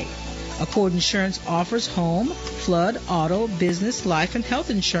today? Accord Insurance offers home, flood, auto, business, life, and health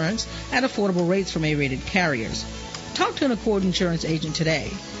insurance at affordable rates from A-rated carriers. Talk to an Accord Insurance agent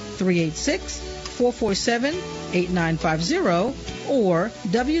today. 386-447-8950 or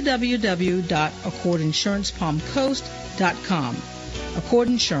www.accordinsurancepalmcoast.com. Accord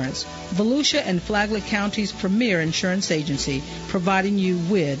Insurance, Volusia and Flagler County's premier insurance agency, providing you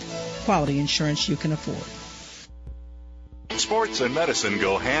with quality insurance you can afford. Sports and medicine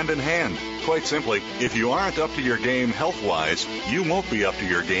go hand in hand. Quite simply, if you aren't up to your game health-wise, you won't be up to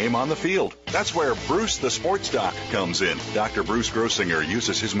your game on the field. That's where Bruce the Sports Doc comes in. Dr. Bruce Grossinger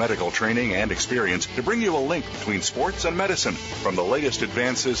uses his medical training and experience to bring you a link between sports and medicine, from the latest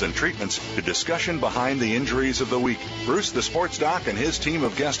advances and treatments to discussion behind the injuries of the week. Bruce the Sports Doc and his team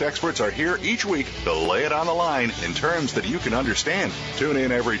of guest experts are here each week to lay it on the line in terms that you can understand. Tune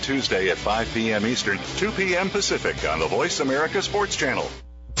in every Tuesday at 5 p.m. Eastern, 2 p.m. Pacific on the Voice America Sports Channel.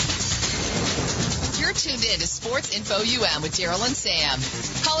 You're tuned in to Sports Info UM with Daryl and Sam.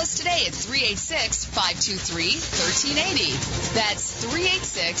 Call us today at 386-523-1380. That's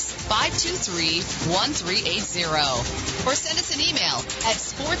 386-523-1380. Or send us an email at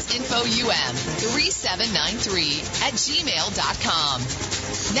sportsinfoum3793@gmail.com.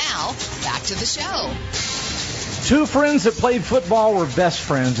 Now, back to the show. Two friends that played football were best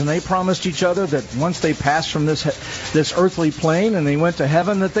friends, and they promised each other that once they passed from this earthly plane and they went to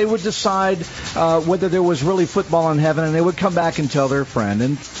heaven, that they would decide whether there was really football in heaven, and they would come back and tell their friend.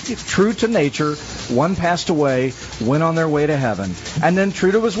 And true to nature, one passed away, went on their way to heaven. And then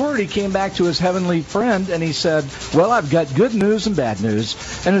true to his word, he came back to his heavenly friend, and he said, well, I've got good news and bad news.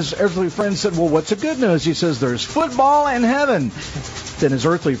 And his earthly friend said, well, what's the good news? He says, there's football in heaven. Then his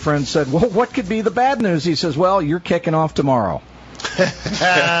earthly friend said, well, what could be the bad news? He says, well, you're kicking off tomorrow.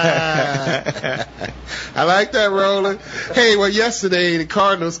 I like that, Roland. Hey, well, yesterday the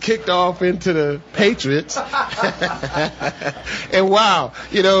Cardinals kicked off into the Patriots. And wow,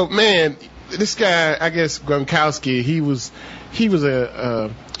 man, this guy, I guess Gronkowski, he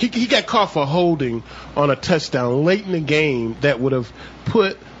got caught for holding on a touchdown late in the game that would have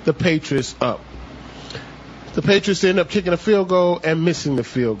put the Patriots up. The Patriots end up kicking a field goal and missing the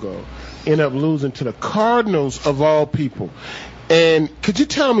field goal. End up losing to the Cardinals of all people. And could you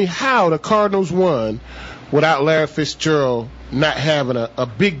tell me how the Cardinals won without Larry Fitzgerald not having a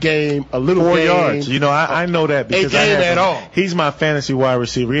big game, a little 4 game? yards. I know that because a game at all. He's my fantasy wide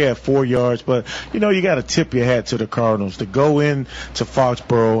receiver. He had 4 yards, but you got to tip your hat to the Cardinals to go in to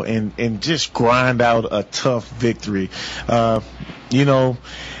Foxborough and just grind out a tough victory. New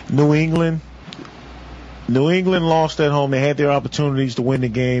England New England lost at home. They had their opportunities to win the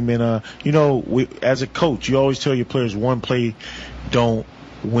game. And, as a coach, you always tell your players one play don't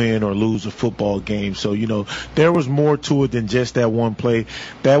win or lose a football game. So, there was more to it than just that one play.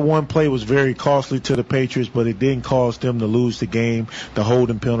 That one play was very costly to the Patriots, but it didn't cause them to lose the game, the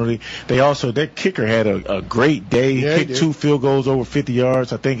holding penalty. Their kicker had a great day. He kicked 2 field goals over 50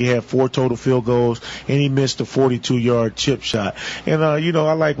 yards. I think he had 4 total field goals, and he missed a 42-yard chip shot. And,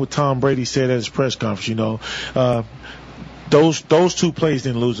 I like what Tom Brady said at his press conference, Those 2 plays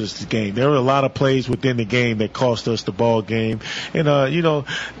didn't lose us the game. There were a lot of plays within the game that cost us the ball game. And,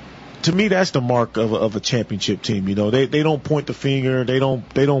 to me, that's the mark of a championship team. They don't point the finger. They don't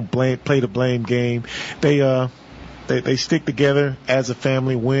play the blame game. They stick together as a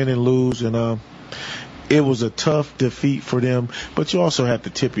family, win and lose. And, it was a tough defeat for them, but you also have to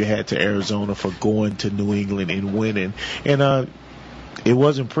tip your hat to Arizona for going to New England and winning. And, it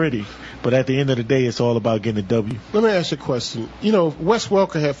wasn't pretty, but at the end of the day, it's all about getting a W. Let me ask you a question. Wes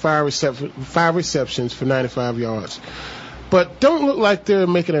Welker had 5 receptions for 95 yards, but don't look like they're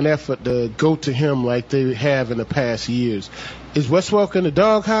making an effort to go to him like they have in the past years. Is Wes Welker in the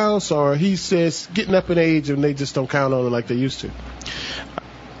doghouse, or he says getting up in age and they just don't count on him like they used to?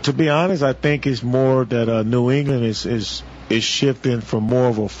 To be honest, I think it's more that New England is shifting from more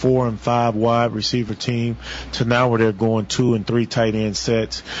of a 4 and 5 wide receiver team to now where they're going 2 and 3 tight end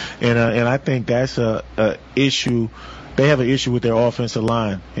sets, and I think that's a issue. They have an issue with their offensive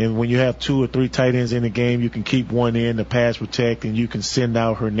line, and when you have 2 or 3 tight ends in the game, you can keep one in to pass protect, and you can send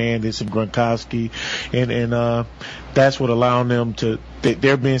out Hernandez and Gronkowski, and that's what allowing them to.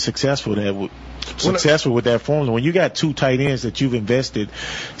 They're being successful with that formula. When you got 2 tight ends that you've invested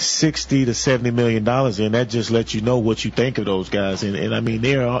 $60 to $70 million in, that just lets you know what you think of those guys. And I mean,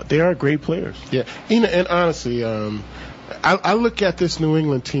 they are great players. Yeah, and honestly, I look at this New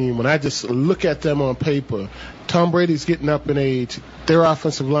England team, when I just look at them on paper, Tom Brady's getting up in age. Their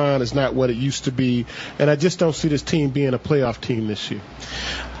offensive line is not what it used to be, and I just don't see this team being a playoff team this year.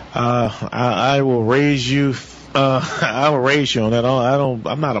 I will raise you. I will raise you on that.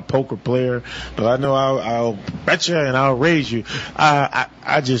 I'm not a poker player, but I know I'll bet you and I'll raise you.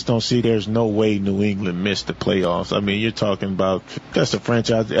 I just don't see there's no way New England missed the playoffs. I mean, you're talking about that's a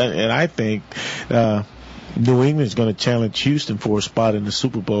franchise, and I think New England's going to challenge Houston for a spot in the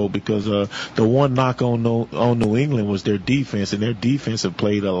Super Bowl because the one knock on New England was their defense, and their defense have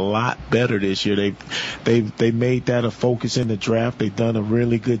played a lot better this year. They made that a focus in the draft. They've done a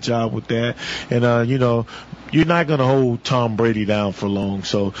really good job with that, and you're not going to hold Tom Brady down for long.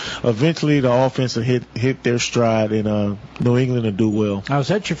 So eventually the offense will hit their stride, and New England will do well. Now, is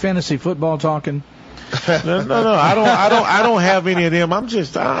that your fantasy football talking? No. I don't have any of them. I'm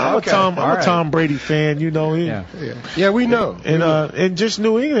a Tom Brady fan. Yeah, we know. And just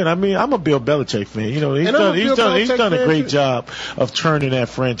New England. I mean, I'm a Bill Belichick fan. He's done a great job of turning that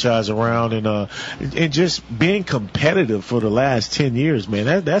franchise around and just being competitive for the last 10 years,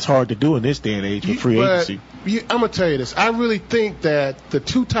 man. That's hard to do in this day and age with free agency. I'm going to tell you this. I really think that the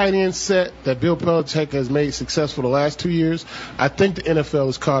 2 tight end set that Bill Belichick has made successful the last 2 years, I think the NFL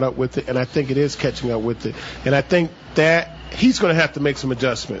has caught up with it, and I think it is catching up with it. And I think that he's going to have to make some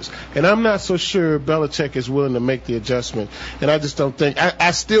adjustments. And I'm not so sure Belichick is willing to make the adjustment. And I just don't think –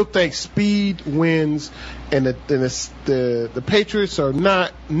 I still think speed wins, and the Patriots are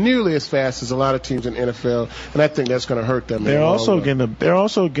not nearly as fast as a lot of teams in the NFL, and I think that's going to hurt them. They're also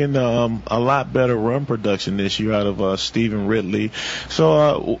getting a lot better run production this year out of Stephen Ridley.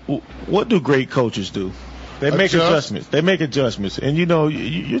 So what do great coaches do? They make adjustments. And,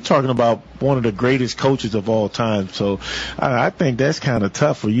 you're talking about one of the greatest coaches of all time. So I think that's kind of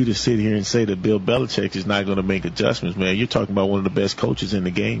tough for you to sit here and say that Bill Belichick is not going to make adjustments, man. You're talking about one of the best coaches in the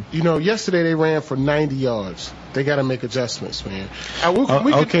game. Yesterday they ran for 90 yards. They got to make adjustments, man.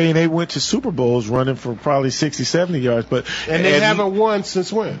 And they went to Super Bowls running for probably 60, 70 yards. And they haven't won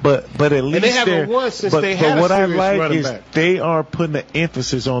since when? But at least they haven't won since they had a serious running back. They are putting the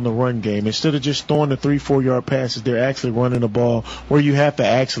emphasis on the run game. Instead of just throwing the 3-4 yard passes, they're actually running the ball where you have to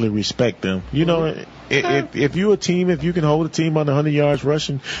actually respect them. If you're a team, if you can hold a team under 100 yards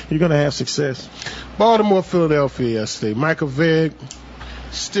rushing, you're going to have success. Baltimore, Philadelphia yesterday. Michael Vick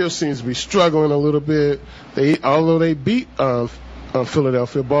still seems to be struggling a little bit. Although they beat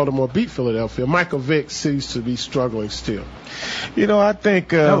Philadelphia, Baltimore beat Philadelphia, Michael Vick seems to be struggling still. I think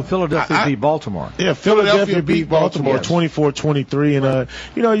Philadelphia beat Baltimore. Yeah, Philadelphia beat Baltimore 24-23,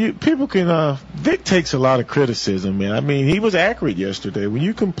 and people can Vic takes a lot of criticism, man. I mean, he was accurate yesterday. When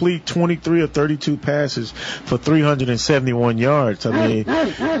you complete 23 or 32 passes for 371 yards, I mean,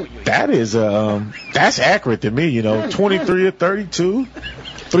 that is that's accurate to me. 23 or 32.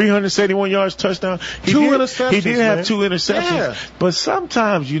 371 yards, touchdown. He did have 2 interceptions. Yeah. But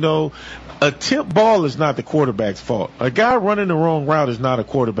sometimes, a tip ball is not the quarterback's fault. A guy running the wrong route is not a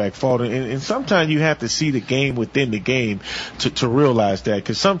quarterback's fault. And sometimes you have to see the game within the game to realize that.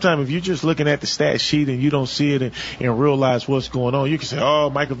 Because sometimes if you're just looking at the stat sheet and you don't see it and realize what's going on, you can say,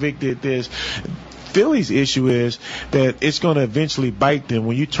 oh, Michael Vick did this. Philly's issue is that it's going to eventually bite them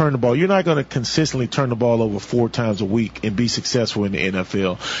when you turn the ball. You're not going to consistently turn the ball over 4 times a week and be successful in the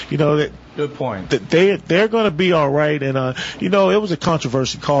NFL. Good point. They're going to be all right. And, it was a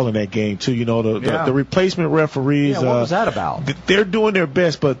controversial call in that game, too. The replacement referees. Yeah, what was that about? They're doing their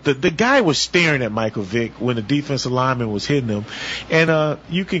best, but the guy was staring at Michael Vick when the defensive lineman was hitting him. And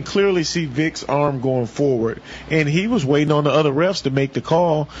you can clearly see Vick's arm going forward. And he was waiting on the other refs to make the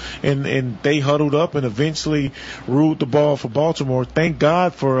call. And they huddled up and eventually ruled the ball for Baltimore. Thank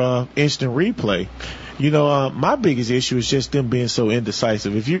God for instant replay. My biggest issue is just them being so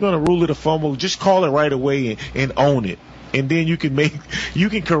indecisive. If you're going to rule it a fumble, just call it right away and own it. And then you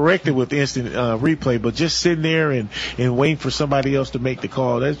can correct it with instant replay. But just sitting there and waiting for somebody else to make the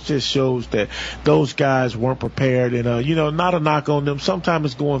call, that just shows that those guys weren't prepared. And, not a knock on them. Sometimes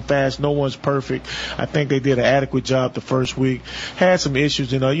it's going fast. No one's perfect. I think they did an adequate job the first week. Had some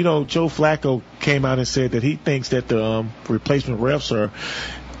issues. And, Joe Flacco came out and said that he thinks that the replacement refs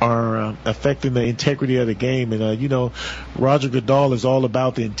are affecting the integrity of the game. And, Roger Goodell is all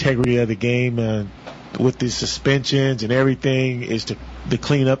about the integrity of the game with the suspensions and everything is to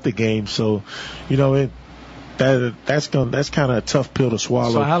clean up the game. So, that's kind of a tough pill to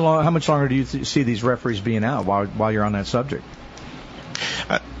swallow. So how much longer do you see these referees being out while you're on that subject?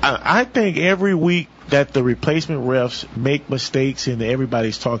 I think every week that the replacement refs make mistakes and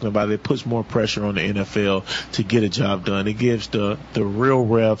everybody's talking about it, it puts more pressure on the NFL to get a job done. It gives the real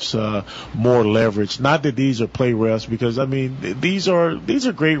refs more leverage. Not that these are play refs, because these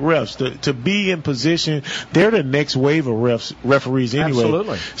are great refs to be in position. They're the next wave of referees anyway.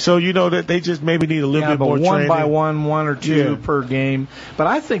 Absolutely. So that they just maybe need a little bit more one training. By one or two per game. But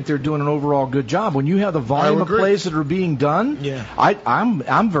I think they're doing an overall good job. When you have the volume of plays that are being done,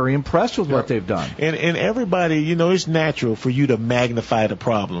 I'm very impressed with what they've done. And everybody, it's natural for you to magnify the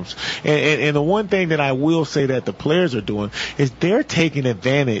problems. And the one thing that I will say that the players are doing is they're taking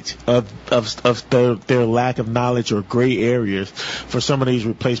advantage of their lack of knowledge or gray areas for some of these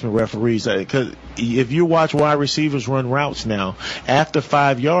replacement referees. Because if you watch wide receivers run routes now, after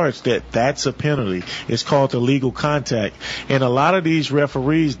 5 yards, that's a penalty. It's called the illegal contact. And a lot of these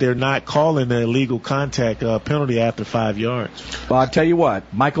referees, they're not calling the illegal contact penalty after 5 yards. Well, I'll tell you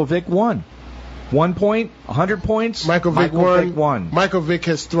what, Michael Vick won. 1 point, 100 points. Michael Vick won. Michael Vick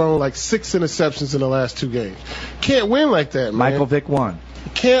has thrown like 6 interceptions in the last 2 games. Can't win like that, man. Michael Vick won.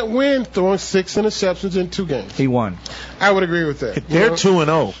 Can't win throwing 6 interceptions in 2 games. He won. I would agree with that. They're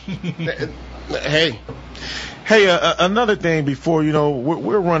 2-0. Hey, another thing before,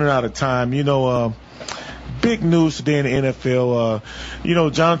 we're running out of time. Big news today in the NFL.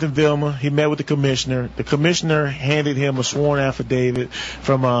 Jonathan Vilma, he met with the commissioner. The commissioner handed him a sworn affidavit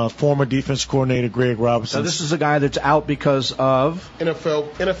from former defense coordinator Greg Robinson. So this is a guy that's out because of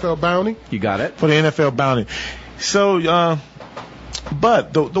NFL bounty. You got it. For the NFL bounty. So,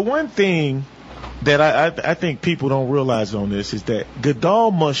 but the one thing that I think people don't realize on this is that Goodell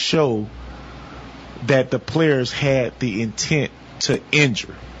must show that the players had the intent to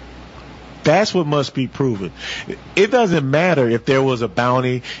injure. That's what must be proven. It doesn't matter if there was a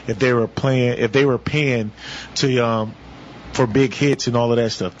bounty, if they were paying to for big hits and all of that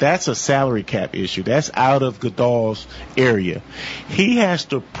stuff. That's a salary cap issue. That's out of Goodell's area. He has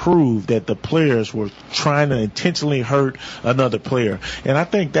to prove that the players were trying to intentionally hurt another player. And I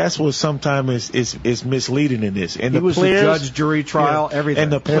think that's what sometimes is misleading in this. And he was the judge, jury, trial, everything.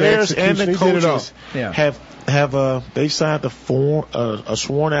 And the players and the coaches have they signed a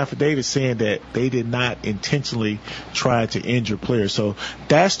sworn affidavit saying that they did not intentionally try to injure players. So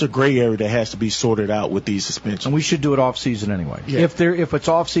that's the gray area that has to be sorted out with these suspensions. And we should do it off season anyway. Yeah. If it's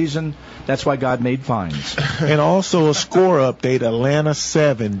off season, that's why God made fines. And also a score update: Atlanta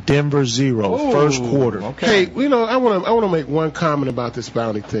 7, Denver 0, first quarter. Okay. Hey, I want to make one comment about this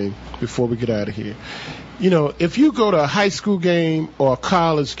bounty thing before we get out of here. If you go to a high school game or a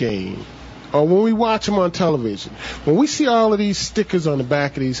college game, or when we watch them on television, when we see all of these stickers on the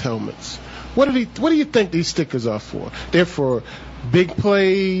back of these helmets, what do you think these stickers are for? They're for big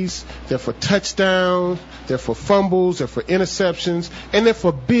plays, they're for touchdowns, they're for fumbles, they're for interceptions, and they're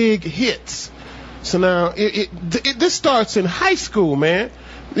for big hits. So now, this starts in high school, man.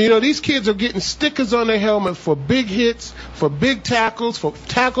 These kids are getting stickers on their helmet for big hits, for big tackles, for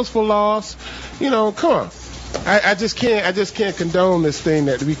tackles for loss. Come on. I just can't condone this thing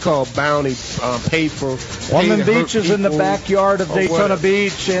that we call bounty paid for. Woman Beach is in the backyard of Daytona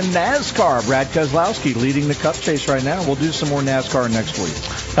Beach in NASCAR. Brad Keselowski leading the Cup chase right now. We'll do some more NASCAR next week.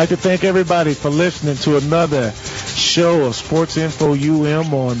 I'd like to thank everybody for listening to another show of Sports Info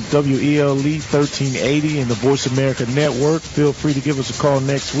UM on WELE 1380 and the Voice America Network. Feel free to give us a call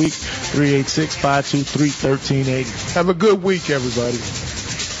next week, 386-523-1380. Have a good week, everybody.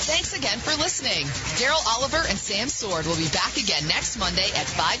 Thanks again for listening. Daryl Oliver and Sam Sword will be back again next Monday at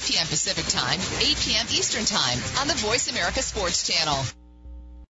 5 p.m. Pacific Time, 8 p.m. Eastern Time on the Voice America Sports Channel.